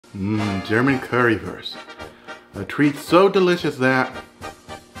German currywurst. A treat so delicious that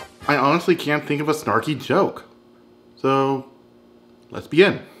I honestly can't think of a snarky joke. So, let's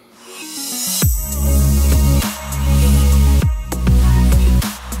begin.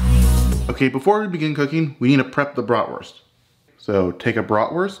 Okay, before we begin cooking, we need to prep the bratwurst. So, take a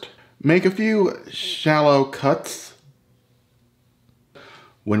bratwurst, make a few shallow cuts.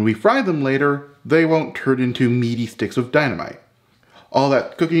 When we fry them later, they won't turn into meaty sticks of dynamite. All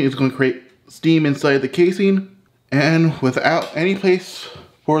that cooking is going to create steam inside the casing, and without any place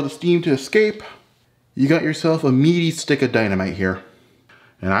for the steam to escape, you got yourself a meaty stick of dynamite here.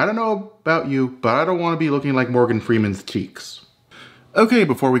 And I don't know about you, but I don't want to be looking like Morgan Freeman's cheeks. Okay,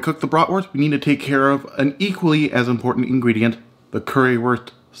 before we cook the bratwurst, we need to take care of an equally as important ingredient, the currywurst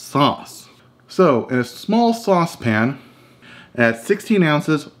sauce. So, in a small saucepan, add 16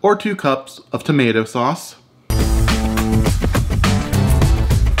 ounces or 2 cups of tomato sauce.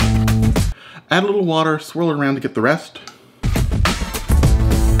 Add a little water, swirl it around to get the rest.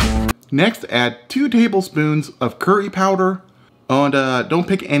 Next, add 2 tablespoons of curry powder. Oh, and don't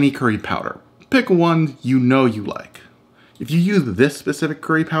pick any curry powder. Pick one you know you like. If you use this specific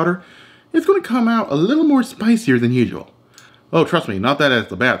curry powder, it's going to come out a little more spicier than usual. Oh, trust me, not that that's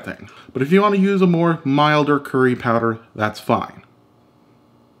the bad thing. But if you want to use a more milder curry powder, that's fine.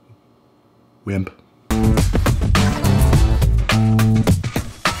 Wimp.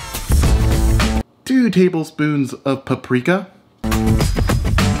 Two tablespoons of paprika.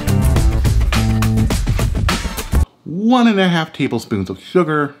 1.5 tablespoons of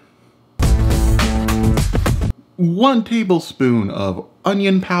sugar. 1 tablespoon of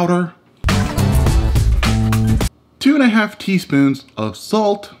onion powder. 2.5 teaspoons of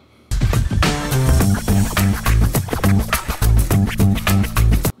salt.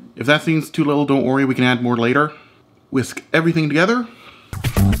 If that seems too little, don't worry, we can add more later. Whisk everything together.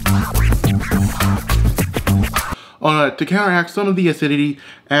 To counteract some of the acidity,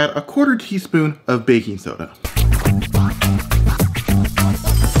 add 1/4 teaspoon of baking soda.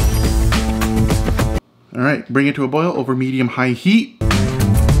 Alright, bring it to a boil over medium-high heat.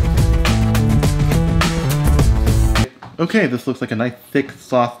 Okay, this looks like a nice thick,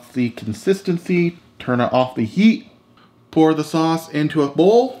 saucy consistency. Turn it off the heat. Pour the sauce into a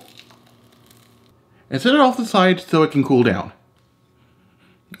bowl. And set it off the side so it can cool down.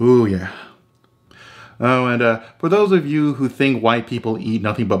 Ooh, yeah. Oh, and for those of you who think white people eat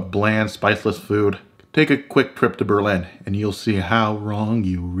nothing but bland, spiceless food, take a quick trip to Berlin and you'll see how wrong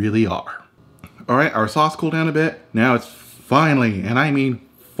you really are. Alright, our sauce cooled down a bit. Now it's finally, and I mean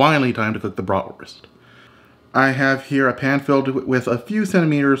finally, time to cook the bratwurst. I have here a pan filled with a few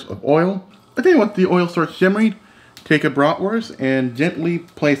centimeters of oil. Okay, once the oil starts shimmering, take a bratwurst and gently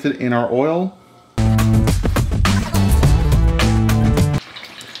place it in our oil.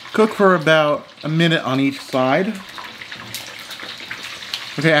 Cook for about a minute on each side.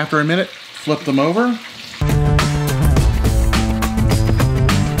 Okay, after a minute, flip them over.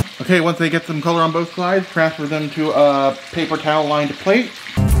 Okay, once they get some color on both sides, transfer them to a paper towel lined plate.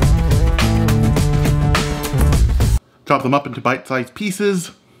 Chop them up into bite-sized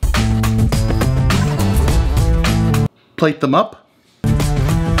pieces. Plate them up.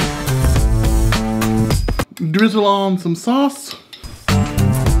 Drizzle on some sauce.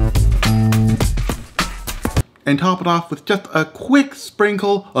 And top it off with just a quick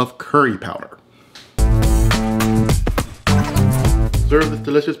sprinkle of curry powder. Serve this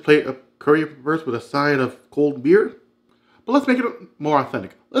delicious plate of currywurst with a side of cold beer. But let's make it more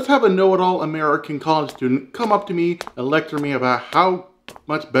authentic. Let's have a know-it-all American college student come up to me and lecture me about how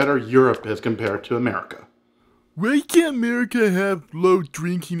much better Europe is compared to America. Why can't America have low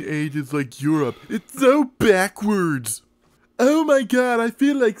drinking ages like Europe? It's so backwards. Oh my god, I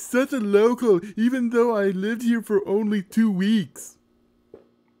feel like such a local, even though I lived here for only 2 weeks.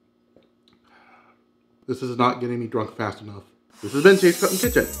 This is not getting me drunk fast enough. This has been Chase Cuttin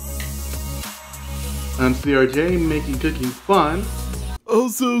Kitchen. I'm CRJ, making cooking fun.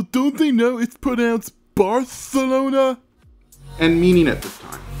 Also, don't they know it's pronounced Barcelona? And meaning it this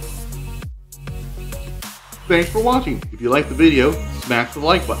time. Thanks for watching. If you liked the video, smash the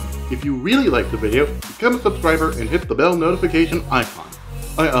like button. If you really like the video, become a subscriber and hit the bell notification icon.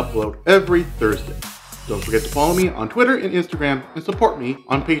 I upload every Thursday. Don't forget to follow me on Twitter and Instagram and support me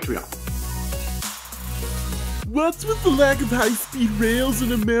on Patreon. What's with the lack of high-speed rails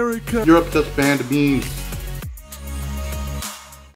in America? Europe just banned memes.